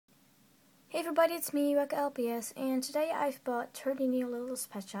Hey everybody, it's me, WeckoLPS, and today I've bought 30 new little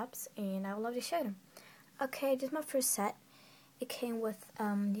pet shops, and I would love to show them. Okay, this is my first set. It came with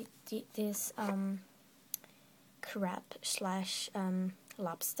this crab slash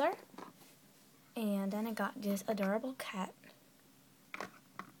lobster, and then I got this adorable cat.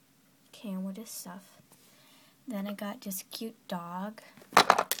 Came with this stuff. Then I got this cute dog.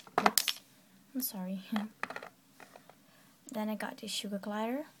 Oops, I'm sorry. Then I got this sugar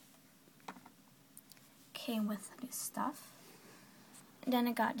glider. Came with this stuff. Then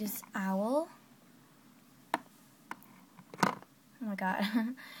I got this owl. Oh my god,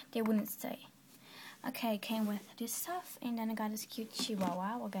 they wouldn't stay. Okay, came with this stuff, and then I got this cute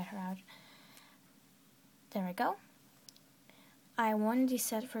chihuahua. We'll get her out. There we go. I wanted this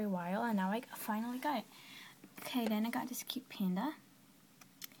set for a while, and now I finally got it. Okay, then I got this cute panda.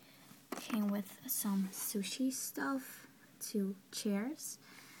 Came with some sushi stuff, 2 chairs,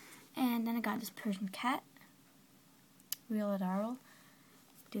 and then I got this Persian cat. Real adorable.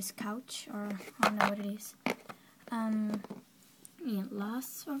 This couch, or I don't know what it is. And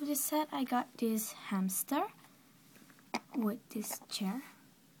last of this set, I got this hamster with this chair.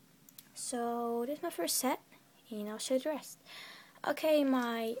 So this is my first set, and I'll show you the rest. Okay,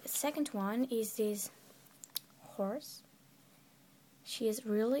 my second one is this horse. She is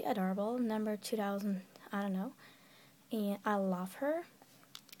really adorable, number 2000, I don't know, and I love her.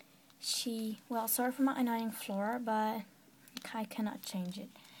 Well, sorry for my annoying floor, but I cannot change it.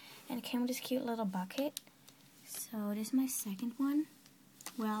 And it came with this cute little bucket. So this is my second one.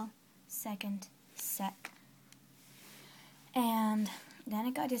 Well, second set. And then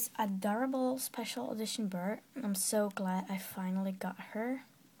I got this adorable special edition bird. I'm so glad I finally got her.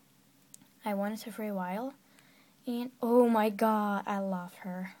 I wanted her for a while. And oh my god, I love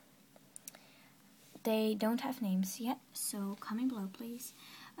her. They don't have names yet, so comment below please.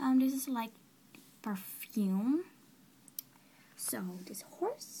 This is like perfume. So this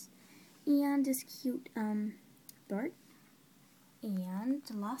horse and this cute bird. And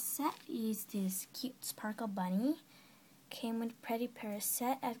the last set is this cute sparkle bunny. Came with a pretty pair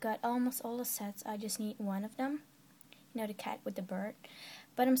set. I've got almost all the sets. I just need one of them. You know, the cat with the bird.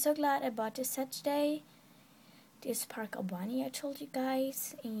 But I'm so glad I bought this set today. This sparkle bunny I told you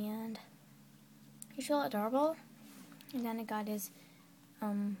guys, and he's real adorable. And then I got this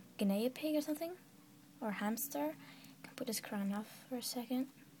guinea pig or something, or hamster. I can put this crown off for a second.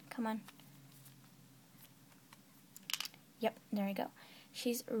 Come on. Yep, there you go.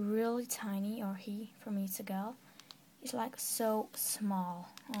 She's really tiny, or he, for me it's a girl. He's like so small.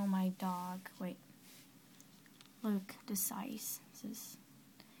 Oh my dog. Wait. Look, the size.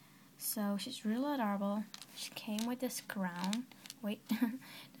 So she's really adorable. She came with this crown. Wait, the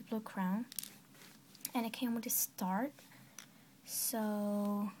blue crown. And it came with this start.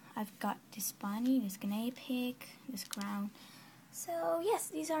 So I've got this bunny, this guinea pig, this crown. So yes,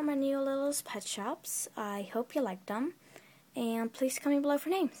 these are my new little pet shops. I hope you like them. And please comment below for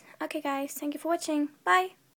names. Okay guys, thank you for watching. Bye!